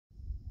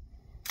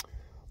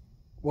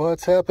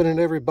What's happening,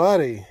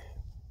 everybody?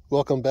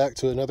 Welcome back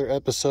to another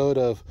episode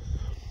of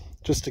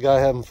Just a Guy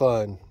Having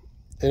Fun.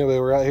 Anyway,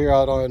 we're out here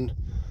on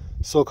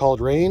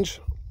so-called range,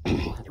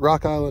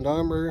 Rock Island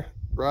Armory,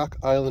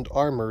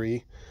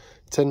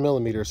 10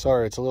 millimeter.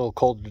 Sorry, it's a little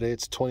cold today.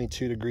 It's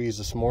 22 degrees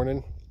this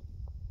morning.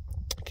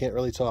 Can't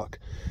really talk.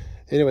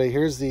 Anyway,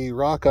 here's the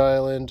Rock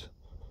Island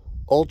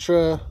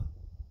TAC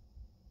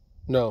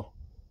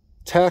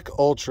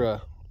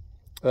Ultra,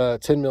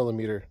 10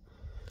 millimeter.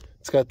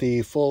 It's got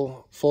the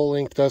full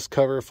length dust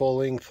cover, full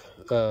length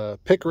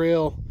pick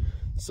rail.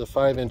 It's a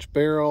 5-inch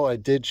barrel. I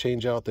did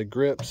change out the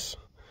grips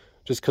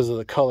just because of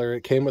the color.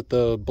 It came with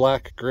the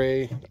black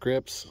gray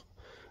grips.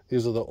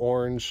 These are the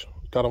orange.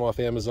 Got them off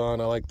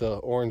Amazon. I like the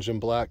orange and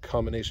black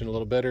combination a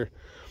little better.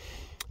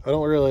 I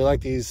don't really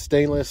like these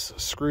stainless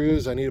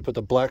screws. I need to put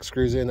the black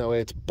screws in. That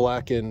way it's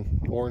black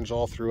and orange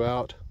all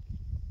throughout.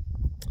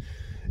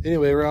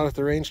 Anyway, we're out at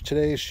the range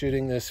today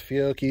shooting this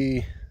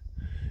Fiocchi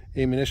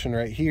ammunition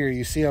right here.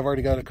 You see I've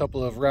already got a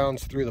couple of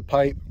rounds through the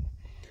pipe.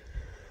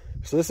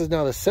 So this is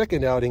now the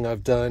second outing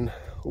I've done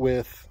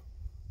with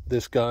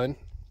this gun.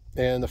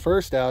 And the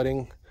first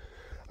outing,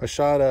 I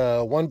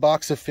shot one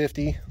box of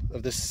 50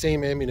 of this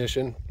same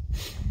ammunition.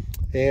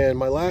 And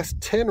my last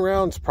 10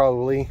 rounds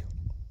probably,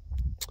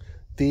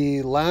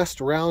 the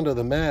last round of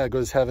the mag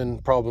was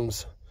having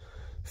problems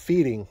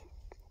feeding.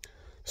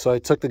 So I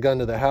took the gun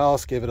to the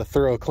house, gave it a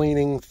thorough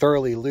cleaning,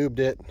 thoroughly lubed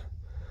it.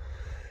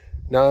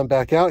 Now I'm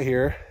back out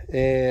here,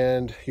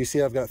 and you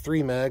see I've got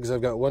 3 mags.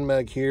 I've got one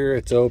mag here,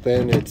 it's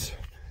open, it's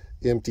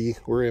empty,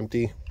 we're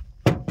empty.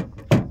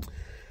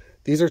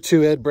 These are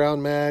 2 Ed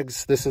Brown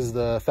mags. This is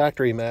the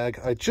factory mag.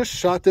 I just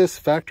shot this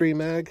factory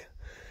mag,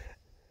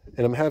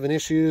 and I'm having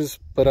issues,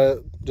 but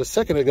just a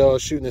second ago I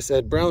was shooting this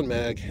Ed Brown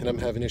mag, and I'm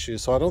having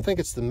issues. So I don't think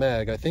it's the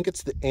mag, I think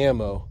it's the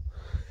ammo.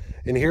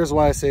 And here's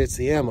why I say it's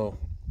the ammo.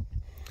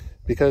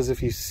 Because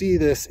if you see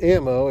this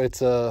ammo,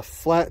 it's a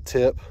flat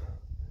tip.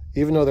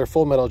 Even though they're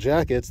full metal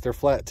jackets, they're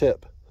flat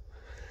tip.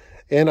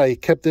 And I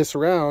kept this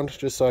around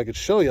just so I could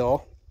show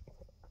y'all.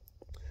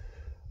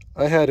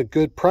 I had a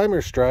good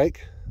primer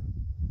strike,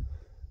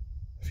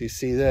 if you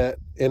see that,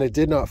 and it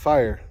did not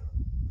fire.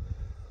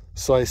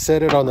 So I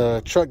set it on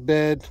the truck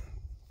bed.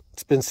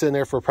 It's been sitting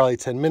there for probably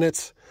 10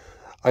 minutes.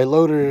 I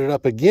loaded it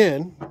up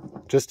again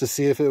just to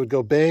see if it would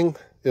go bang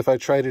if I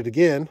tried it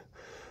again.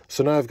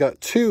 So now I've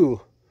got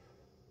 2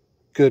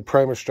 good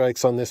primer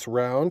strikes on this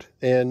round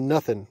and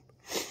nothing.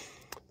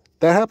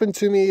 That happened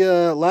to me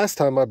last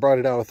time I brought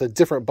it out with a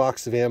different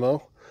box of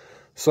ammo.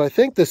 So I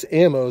think this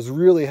ammo is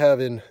really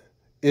having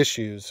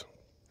issues.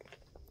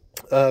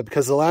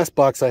 Because the last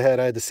box I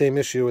had the same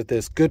issue with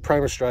this. Good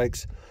primer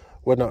strikes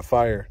would not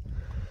fire.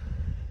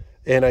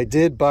 And I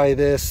did buy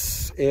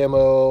this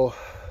ammo,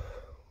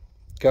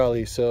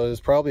 golly, so it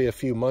was probably a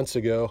few months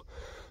ago.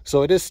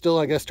 So it is still,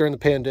 I guess, during the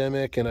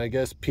pandemic, and I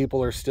guess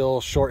people are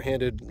still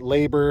short-handed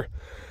labor.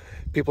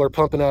 People are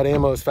pumping out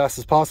ammo as fast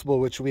as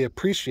possible, which we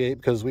appreciate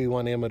because we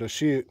want ammo to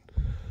shoot.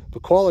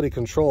 But quality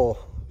control,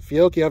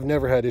 Fiocchi, I've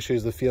never had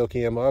issues with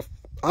Fiocchi ammo.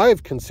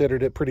 I've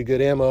considered it pretty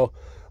good ammo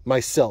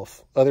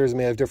myself. Others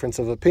may have difference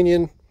of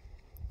opinion,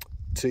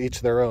 to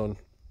each their own.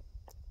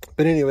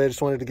 But anyway, I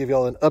just wanted to give you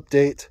all an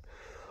update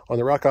on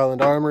the Rock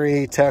Island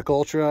Armory TAC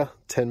Ultra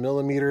 10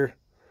 millimeter.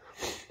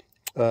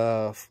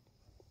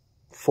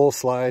 Full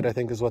slide, I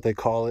think is what they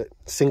call it.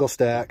 Single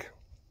stack.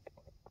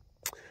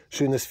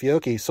 Shooting this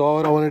Fiocchi. So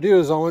what I want to do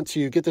is I want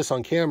to get this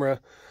on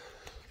camera.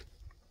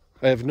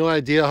 I have no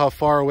idea how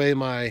far away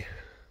my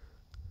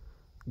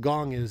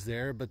gong is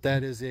there, but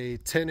that is a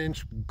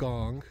 10-inch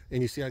gong,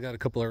 and you see I got a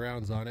couple of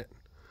rounds on it.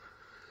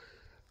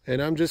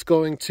 And I'm just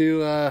going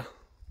to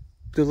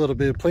do a little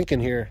bit of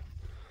plinking here.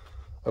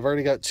 I've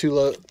already got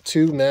 2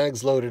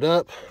 mags loaded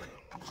up,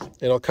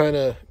 and I'll kind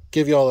of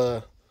give y'all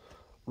a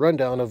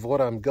rundown of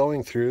what I'm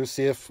going through,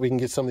 see if we can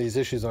get some of these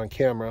issues on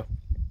camera.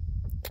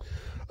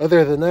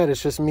 Other than that,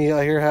 it's just me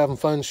out here having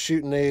fun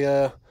shooting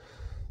a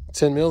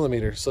 10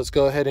 millimeter. So let's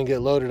go ahead and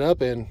get loaded up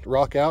and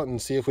rock out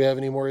and see if we have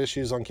any more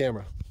issues on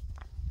camera.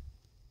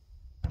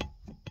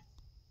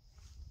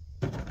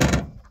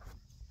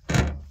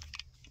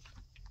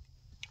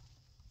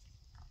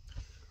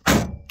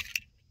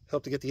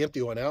 Help to get the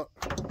empty one out.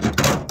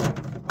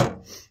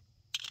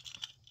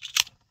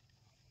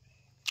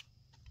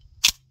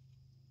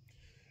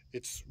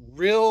 It's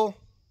real,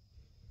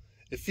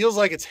 it feels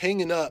like it's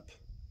hanging up.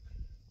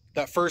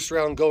 That first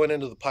round going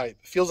into the pipe.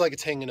 It feels like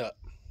it's hanging up.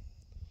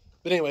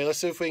 But anyway, let's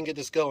see if we can get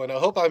this going. I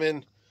hope I'm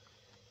in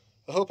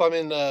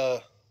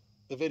the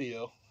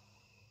video.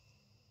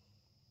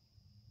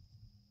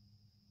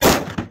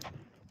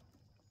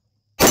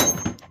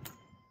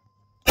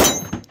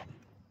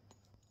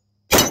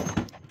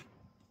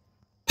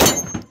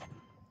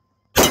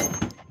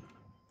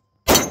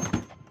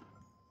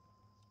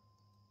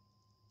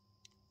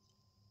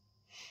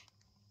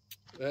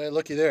 And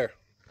looky there.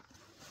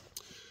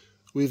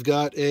 We've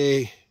got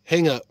a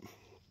hang up.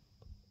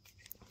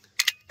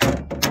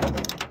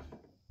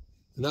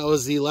 And that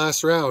was the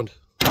last round.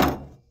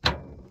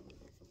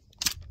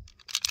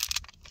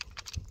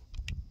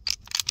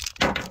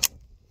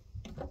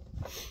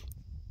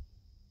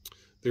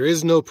 There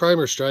is no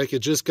primer strike, it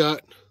just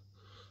got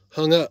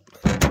hung up.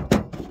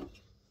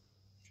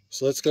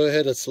 So let's go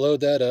ahead, let's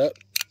load that up.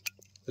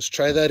 Let's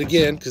try that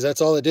again, because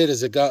that's all it did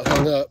is it got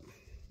hung up.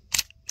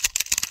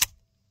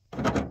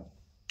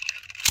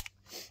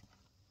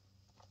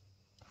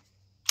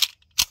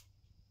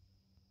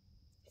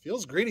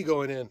 Feels gritty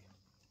going in.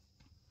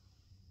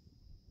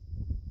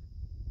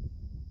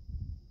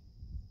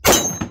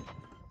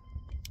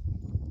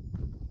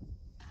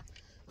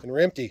 And we're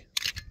empty.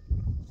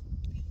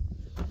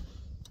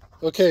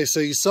 Okay, so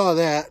you saw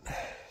that.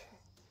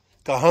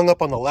 Got hung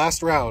up on the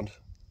last round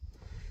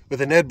with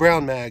an Ed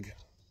Brown mag.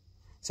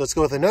 So let's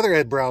go with another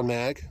Ed Brown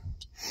mag.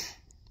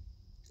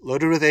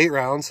 Loaded with 8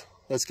 rounds.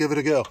 Let's give it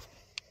a go.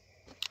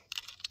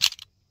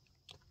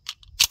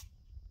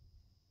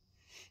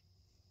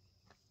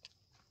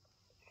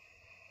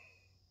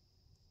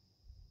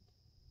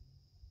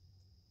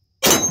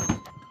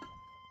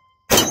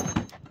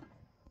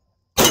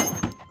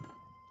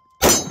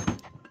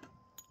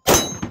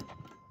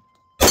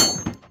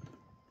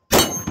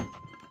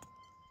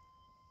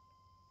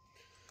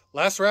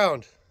 Last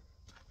round.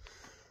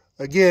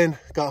 Again,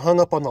 got hung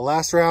up on the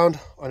last round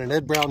on an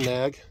Ed Brown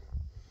mag.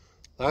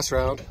 Last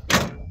round.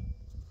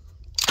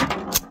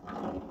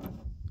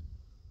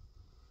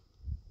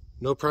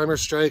 No primer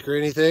strike or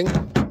anything.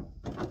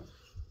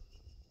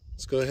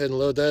 Let's go ahead and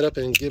load that up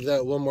and give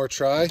that one more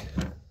try.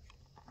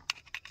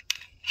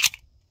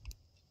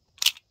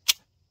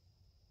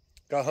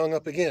 Got hung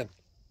up again.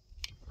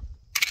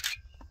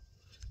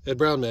 Ed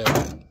Brown mag.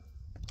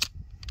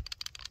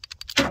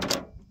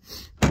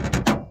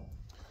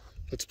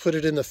 Let's put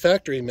it in the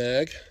factory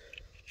mag.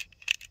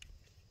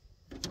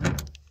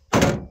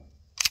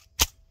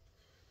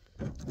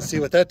 Let's see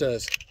what that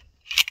does.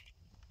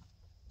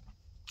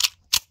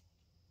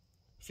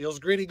 Feels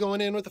gritty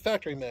going in with the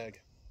factory mag.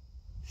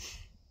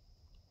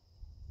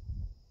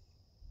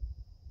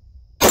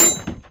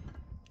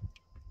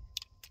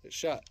 It's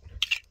shot.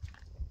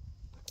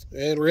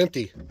 And we're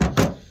empty.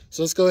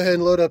 So let's go ahead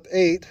and load up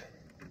 8.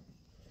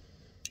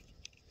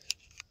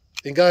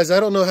 And guys, I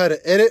don't know how to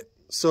edit.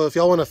 So if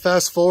y'all want to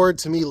fast forward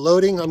to me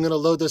loading, I'm going to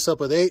load this up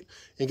with 8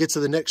 and get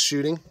to the next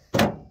shooting.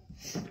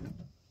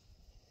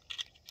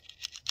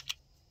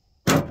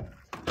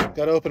 Got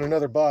to open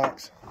another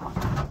box.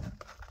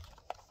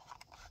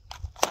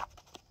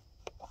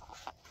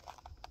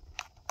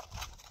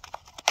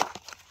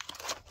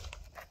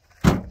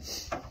 I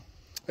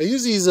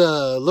use these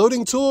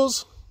loading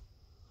tools.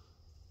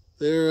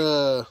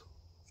 They're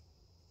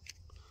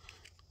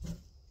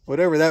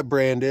whatever that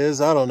brand is,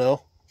 I don't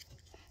know.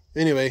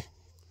 Anyway.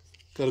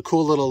 Got a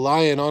cool little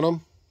lion on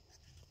them.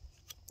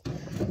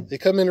 They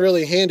come in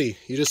really handy.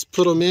 You just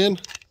put them in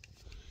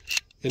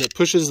and it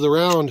pushes the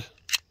round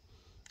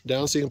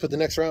down so you can put the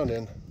next round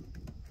in.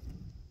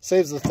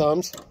 Saves the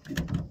thumbs.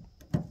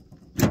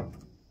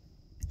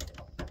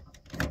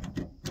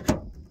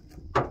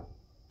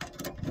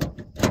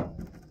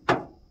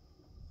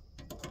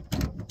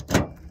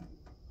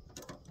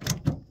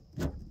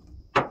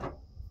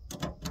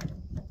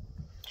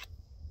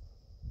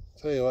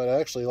 Tell you what, I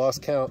actually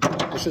lost count.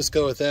 Let's just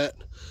go with that.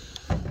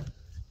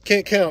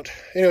 Can't count.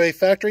 Anyway,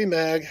 factory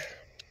mag.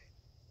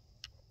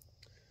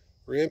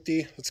 We're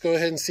empty. Let's go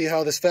ahead and see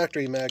how this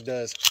factory mag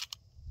does.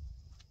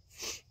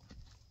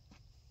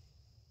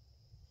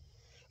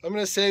 I'm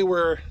going to say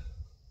we're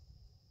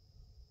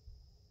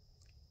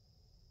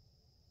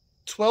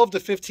 12 to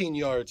 15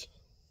 yards.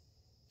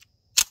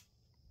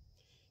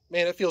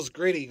 Man, it feels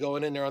gritty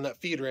going in there on that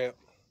feed ramp.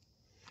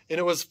 And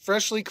it was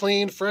freshly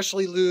cleaned,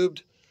 freshly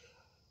lubed.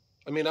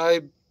 I mean, I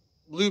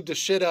lubed the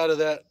shit out of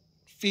that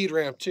feed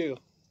ramp too.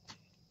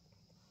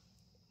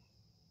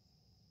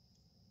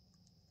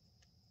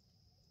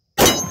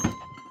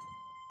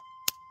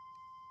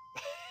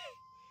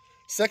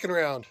 Second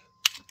round.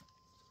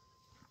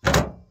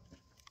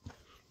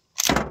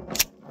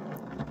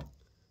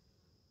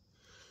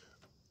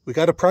 We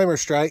got a primer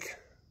strike.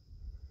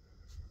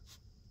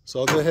 So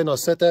I'll go ahead and I'll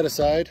set that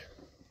aside.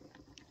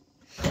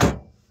 Let's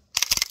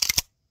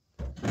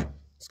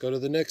go to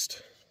the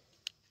next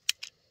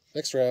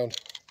round.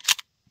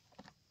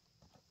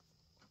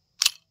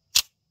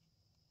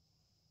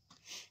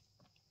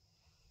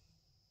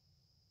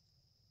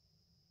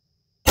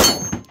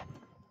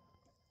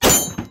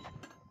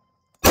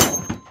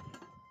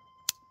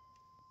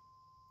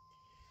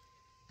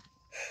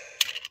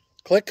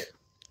 Click.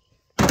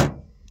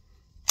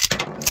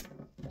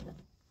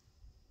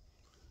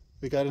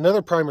 We got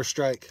another primer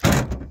strike.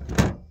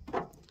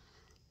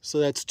 So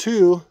that's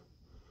 2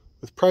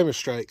 with primer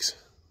strikes.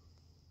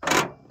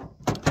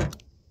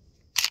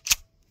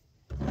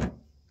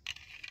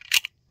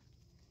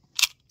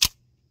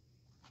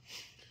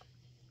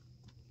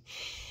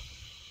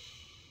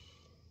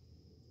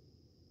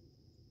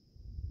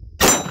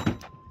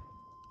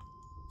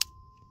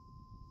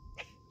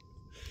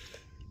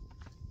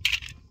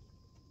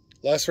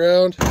 Last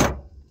round.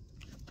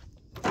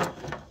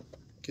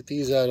 Get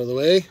these out of the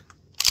way.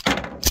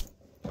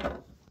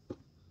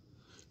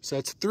 So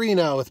that's 3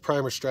 now with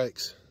primer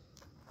strikes.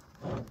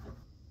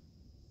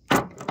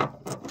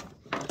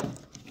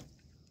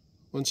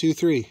 1, 2,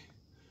 3.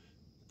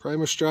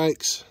 Primer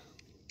strikes.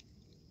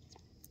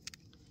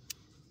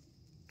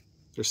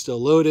 They're still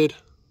loaded.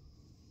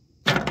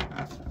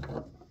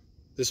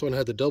 This one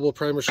had the double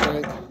primer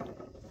strike. I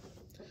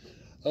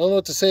don't know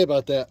what to say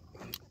about that.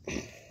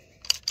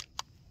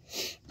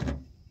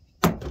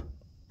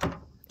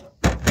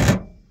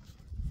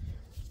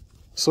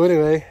 So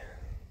anyway,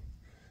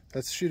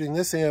 that's shooting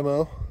this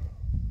ammo.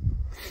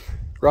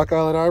 Rock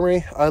Island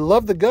Armory. I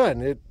love the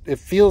gun. It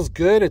feels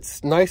good.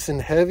 It's nice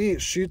and heavy.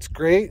 It shoots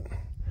great.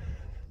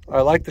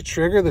 I like the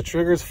trigger. The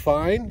trigger's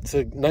fine. It's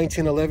a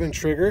 1911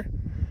 trigger.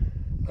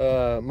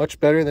 Much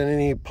better than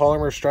any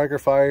polymer striker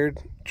fired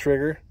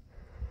trigger.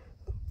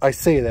 I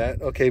say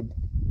that. Okay,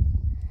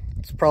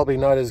 it's probably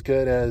not as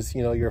good as,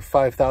 you know, your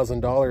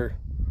 $5,000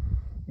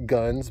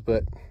 guns,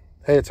 but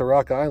hey, it's a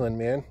Rock Island,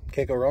 man.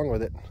 Can't go wrong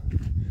with it.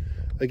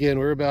 Again,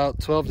 we're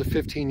about 12 to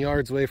 15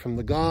 yards away from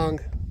the gong.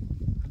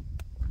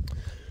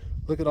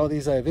 Look at all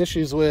these I have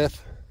issues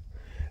with.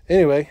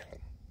 Anyway,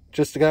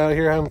 just a guy out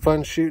here having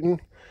fun shooting.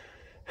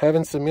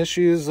 Having some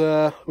issues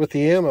with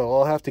the ammo.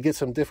 I'll have to get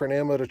some different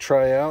ammo to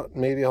try out.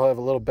 Maybe I'll have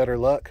a little better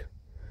luck.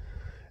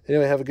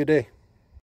 Anyway, have a good day.